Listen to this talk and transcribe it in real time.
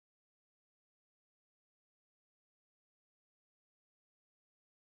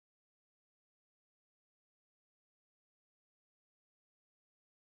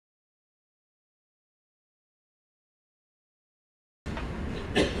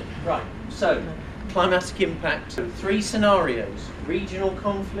Right, so climatic impact. So 3 scenarios: regional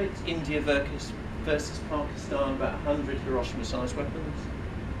conflict, India versus Pakistan, about 100 Hiroshima-sized weapons,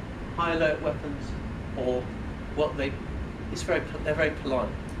 high alert weapons, or what they're very polite,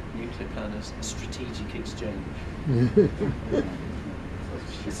 nuclear planners, a strategic exchange.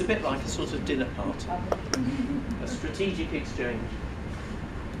 It's a bit like a sort of dinner party, a strategic exchange.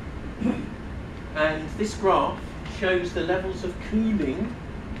 And this graph shows the levels of cooling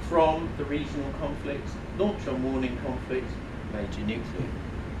from the regional conflicts, launch on warning conflict, major nuclear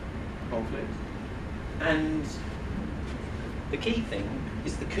conflict. And the key thing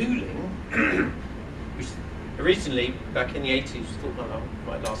is the cooling, which originally back in the 80s was thought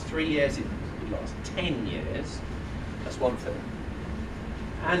might last 3 years, it would last 10 years. That's one thing.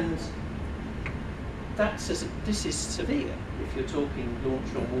 And this is severe if you're talking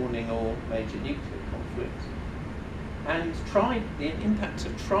launch on warning or major nuclear conflict. And the impact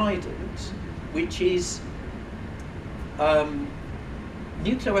of Trident, which is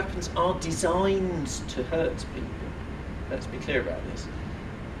nuclear weapons are designed to hurt people. Let's be clear about this.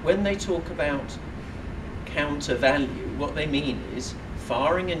 When they talk about counter value, what they mean is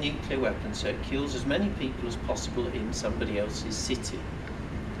firing a nuclear weapon so it kills as many people as possible in somebody else's city.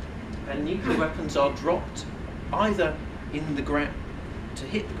 And nuclear weapons are dropped either in the ground to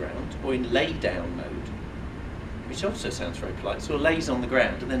hit the ground or in lay down mode, which also sounds very polite. So it lays on the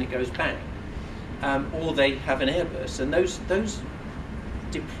ground and then it goes bang. Or they have an airburst, and those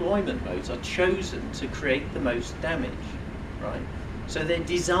deployment modes are chosen to create the most damage, right? So they're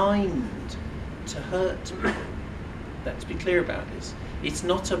designed to hurt people. Let's be clear about this. It's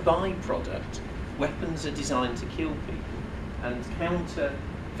not a byproduct. Weapons are designed to kill people, and counter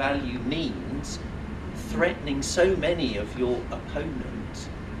value means threatening so many of your opponents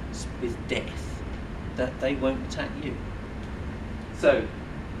with death that they won't attack you. So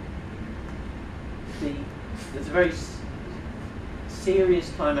there's a very serious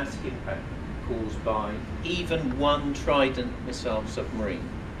climatic impact caused by even one Trident missile submarine.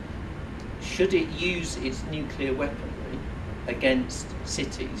 Should it use its nuclear weaponry against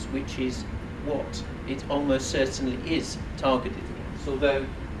cities, which is what it almost certainly is targeted against, although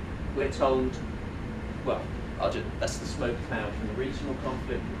we're told, well, that's the smoke cloud from the regional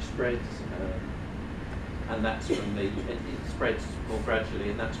conflict which spreads, and that's from it spreads more gradually,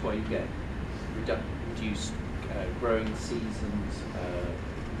 and that's why you get reduced growing seasons,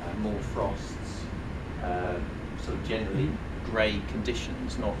 more frosts, sort of generally grey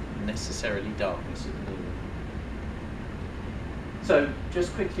conditions, not necessarily darkness at the moon. So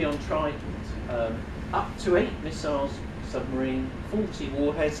just quickly on Trident, up to 8 missiles submarine, 40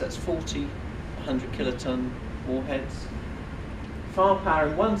 warheads, that's 40 100 kiloton warheads. Firepower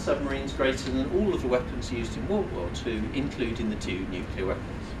in one submarine is greater than all of the weapons used in World War II, including the 2 nuclear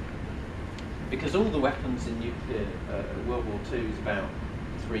weapons. Because all the weapons in nuclear World War II is about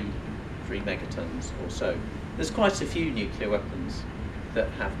 3 megatons or so. There's quite a few nuclear weapons that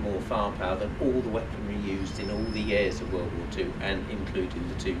have more firepower than all the weaponry used in all the years of World War II, and including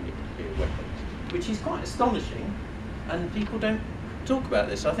the 2 nuclear weapons, which is quite astonishing, and people don't talk about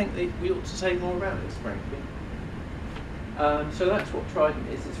this. I think we ought to say more about this, frankly. So that's what Trident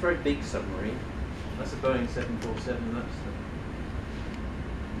is. It's a very big submarine. That's a Boeing 747.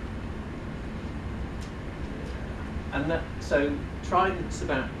 So Trident's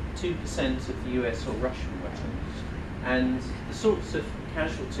about 2% of the US or Russian weapons, and the sorts of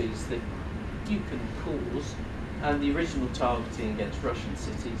casualties that you can cause, and the original targeting against Russian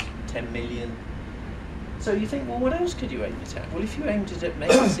cities, 10 million. So you think, well, what else could you aim it at? Well, if you aimed it at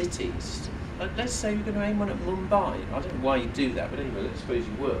major cities, let's say you're going to aim one at Mumbai. I don't know why you do that, but anyway, let's suppose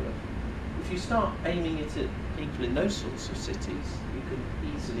you were. If you start aiming it at people in those sorts of cities, you can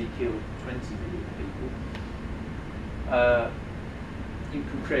easily kill 20 million people. You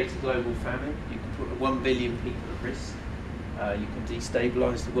can create a global famine. You can put 1 billion people at risk. You can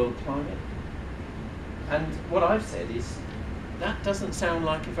destabilise the world climate. And what I've said is, that doesn't sound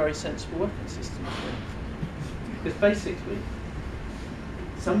like a very sensible weapon system to me. Because basically,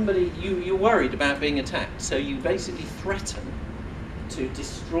 you're worried about being attacked, so you basically threaten to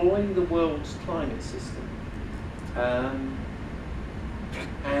destroy the world's climate system.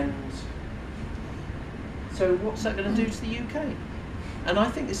 And so what's that going to do to the UK? And I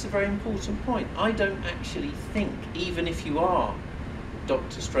think this is a very important point. I don't actually think, even if you are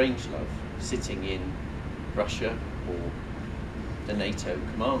Dr. Strangelove sitting in Russia or the NATO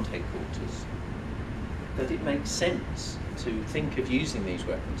command headquarters, that it makes sense to think of using these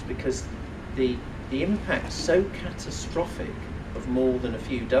weapons, because the impact's so catastrophic of more than a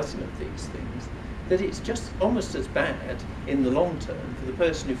few dozen of these things that it's just almost as bad in the long term for the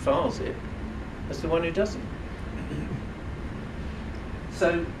person who fires it as the one who doesn't.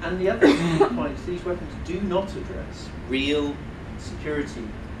 So, and the other point is these weapons do not address real security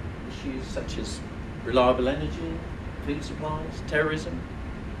issues such as reliable energy, food supplies, terrorism.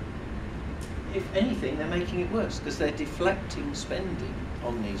 If anything, they're making it worse because they're deflecting spending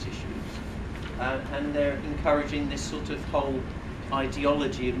on these issues and they're encouraging this sort of whole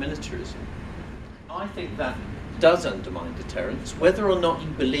ideology of militarism. I think that does undermine deterrence. Whether or not you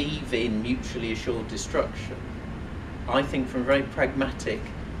believe in mutually assured destruction, I think from very pragmatic,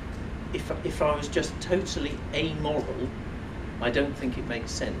 if I was just totally amoral, I don't think it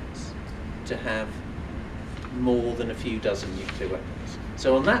makes sense to have more than a few dozen nuclear weapons.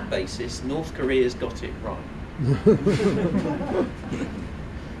 So on that basis, North Korea's got it right.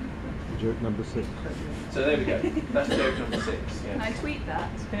 Joke number 6. So there we go. That's joke number 6. Yes. Can I tweet that?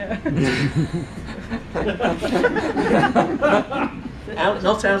 Yeah.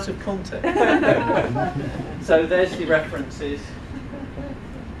 Not out of context. So there's the references.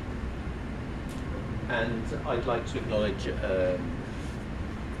 And I'd like to acknowledge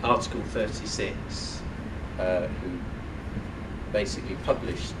Article 36, who basically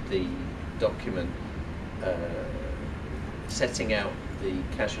published the document setting out the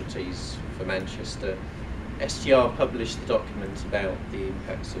casualties for Manchester. SGR published the document about the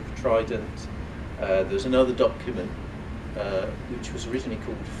impacts of Trident. There's another document which was originally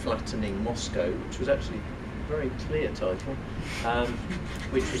called Flattening Moscow, which was actually a very clear title,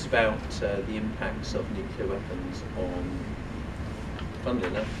 which was about the impacts of nuclear weapons on, funnily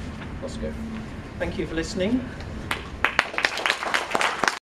enough, Moscow. Thank you for listening.